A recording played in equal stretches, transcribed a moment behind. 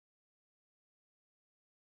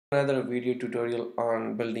Another video tutorial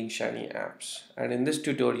on building Shiny apps, and in this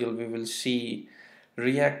tutorial we will see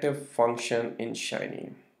reactive function in Shiny.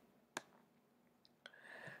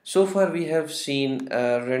 So far we have seen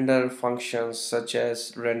render functions such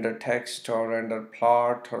as render text or render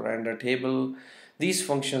plot or render table. These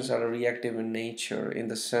functions are reactive in nature in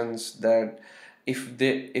the sense that if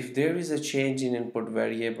there is a change in input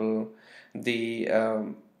variable, the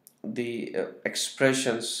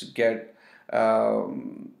expressions get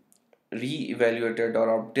re-evaluated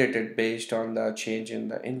or updated based on the change in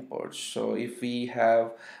the inputs. So if we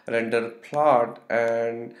have render plot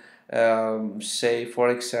and say for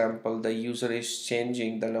example the user is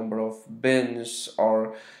changing the number of bins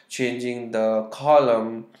or changing the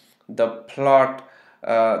column, the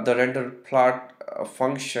render plot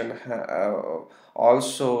function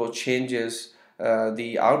also changes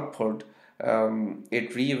the output.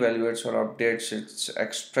 It reevaluates or updates its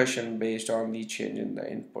expression based on the change in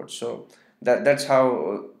the input. So that's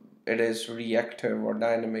how it is reactive or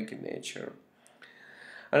dynamic in nature.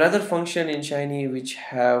 Another function in Shiny which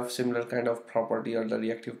have similar kind of property or the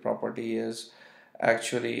reactive property is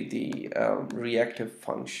actually the reactive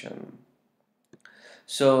function.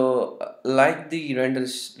 So like the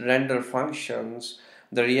render functions,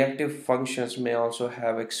 the reactive functions may also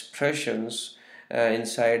have expressions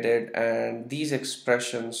inside it, and these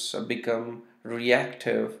expressions become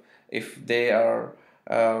reactive if they are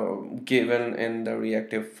given in the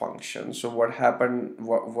reactive function. So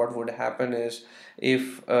what would happen is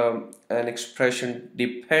if an expression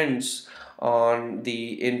depends on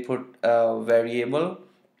the input variable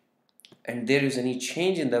and there is any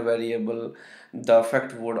change in the variable, the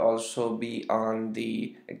effect would also be on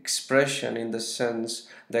the expression, in the sense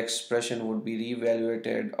the expression would be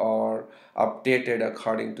reevaluated or updated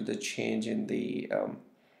according to the change in the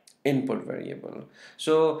input variable.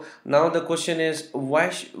 So now the question is why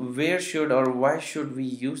should we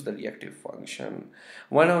use the reactive function?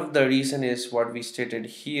 One of the reason is what we stated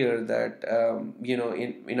here, that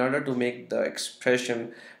in order to make the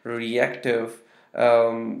expression reactive,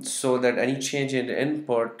 so that any change in the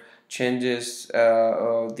input changes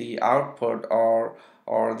the output or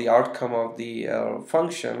the outcome of the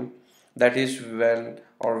function, that is when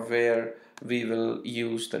or where we will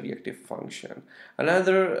use the reactive function.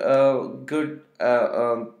 Another good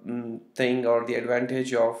thing or the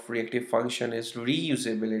advantage of reactive function is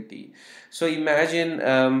reusability. So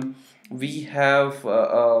imagine we have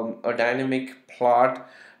a dynamic plot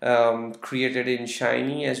created in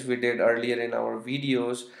Shiny, as we did earlier in our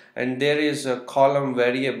videos, and there is a column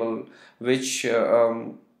variable which we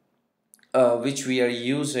are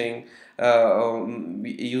using.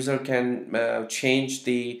 User can change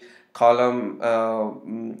the column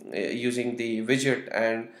using the widget,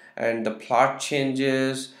 and the plot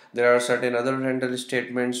changes. There are certain other render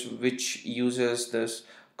statements which uses this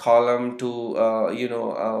column to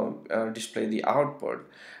display the output.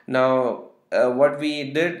 Now what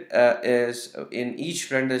we did is in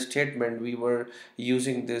each render statement we were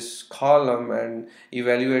using this column and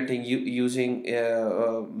evaluating using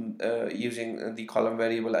the column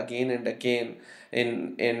variable again and again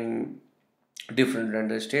in different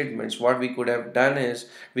render statements. What we could have done is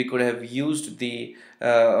we could have used the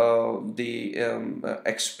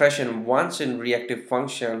expression once in reactive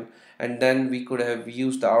function, and then we could have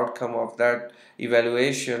used the outcome of that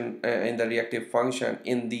evaluation in the reactive function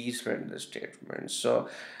in these render statements. So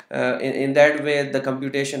in that way the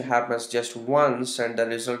computation happens just once and the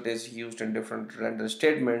result is used in different render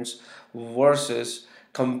statements, versus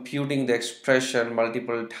computing the expression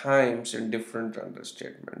multiple times in different render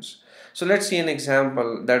statements. So let's see an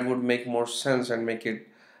example that would make more sense and make it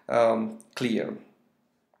clear.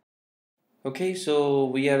 Okay, so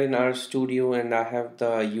we are in our studio and I have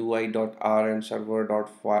the Ui.R and server.R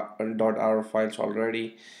files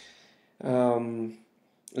already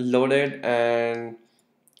loaded, and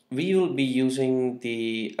we will be using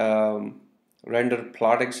the render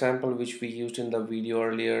plot example which we used in the video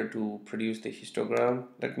earlier to produce the histogram.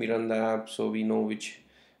 Let me run the app so we know which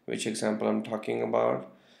example I'm talking about.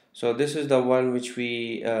 So this is the one which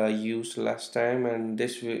we used last time, and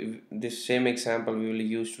this same example we will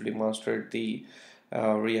use to demonstrate the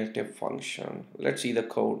reactive function. Let's see the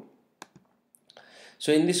code.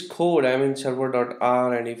 So in this code I'm in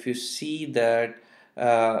server.R, and if you see that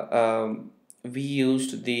we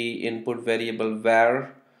used the input variable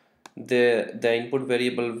var. The input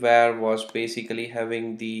variable var was basically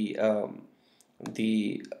having the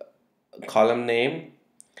column name,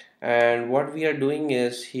 and what we are doing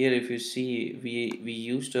is here, if you see, we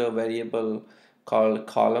used a variable called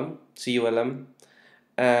column,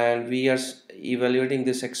 and we are evaluating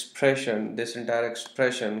this expression, this entire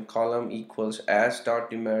expression, column equals as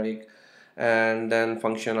dot numeric, and then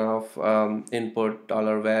function of input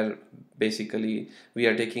 $var. Basically we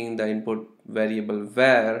are taking the input variable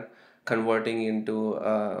var, converting into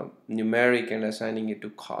numeric and assigning it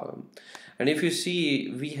to column. And if you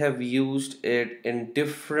see, we have used it in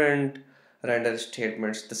different render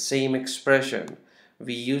statements, the same expression.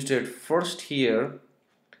 We used it first here,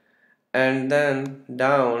 and then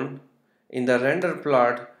down in the render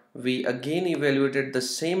plot we again evaluated the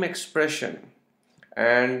same expression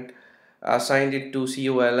and assigned it to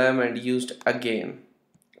colm and used again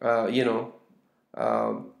uh, you know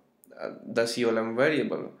uh, the colm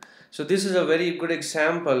variable. So this is a very good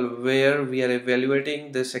example where we are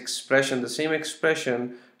evaluating this expression, the same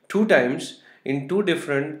expression, two times in two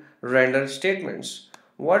different render statements.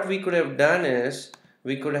 What we could have done is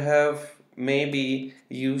we could have maybe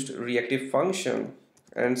used reactive function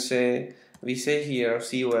and say, we say here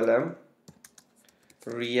colm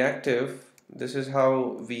reactive. This is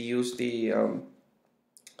how we use the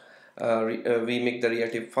we make the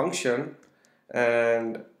reactive function,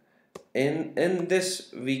 and in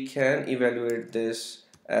this we can evaluate this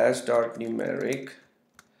as dot numeric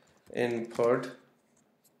input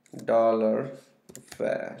 $var.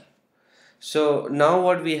 So now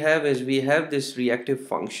what we have is we have this reactive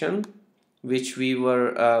function which we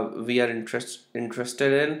are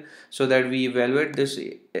interested in, so that we evaluate this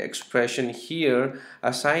expression here,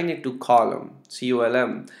 assign it to column,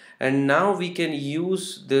 and now we can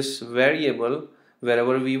use this variable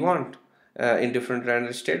wherever we want in different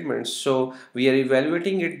render statements. So we are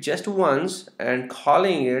evaluating it just once and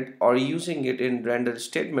calling it or using it in render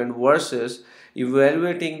statement versus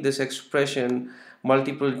evaluating this expression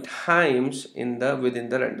multiple times in the within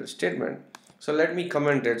the render statement. So let me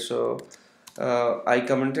comment it. So I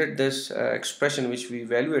commented this expression which we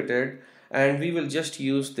evaluated, and we will just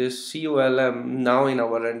use this colm now in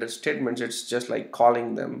our render statements. It's just like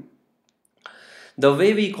calling them. The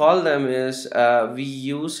way we call them is we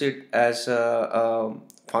use it as a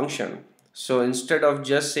function. So instead of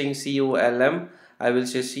just saying colm, I will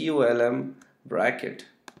say colm bracket.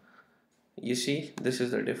 You see, this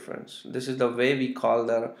is the difference. This is the way we call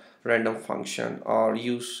the random function, or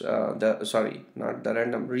use the, sorry, not the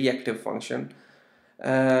random, reactive function.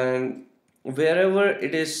 And wherever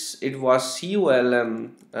it was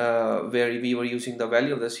colm, where we were using the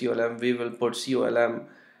value of the colm, we will put colm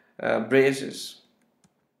braces.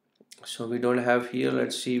 So we don't have here.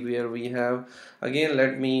 Let's see where we have. Again,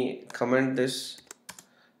 let me comment this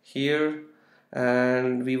here,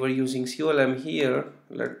 and we were using colm here.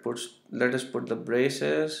 Let us put the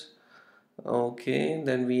braces. Okay,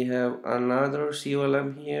 then we have another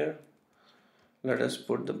colm here. Let us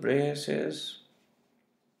put the braces.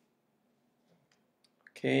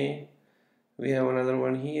 Okay, we have another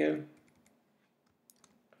one here.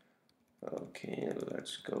 Okay,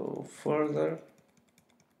 let's go further.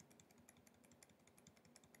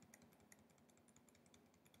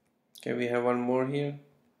 Okay, we have one more here.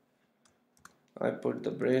 I put the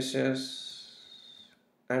braces,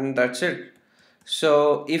 and that's it.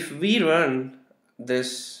 So if we run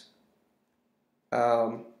this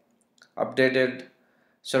updated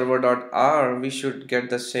server.R, we should get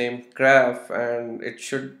the same graph, and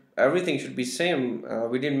everything should be same.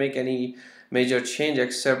 We didn't make any major change,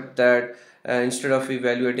 except that instead of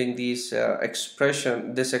evaluating this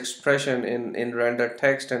expression in render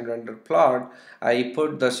text and render plot, I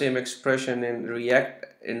put the same expression in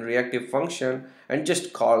reactive function and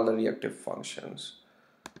just call the reactive functions.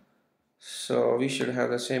 So we should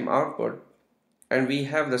have the same output, and we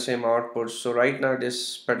have the same output. So right now it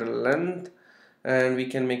is petal length, and we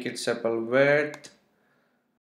can make it sepal width,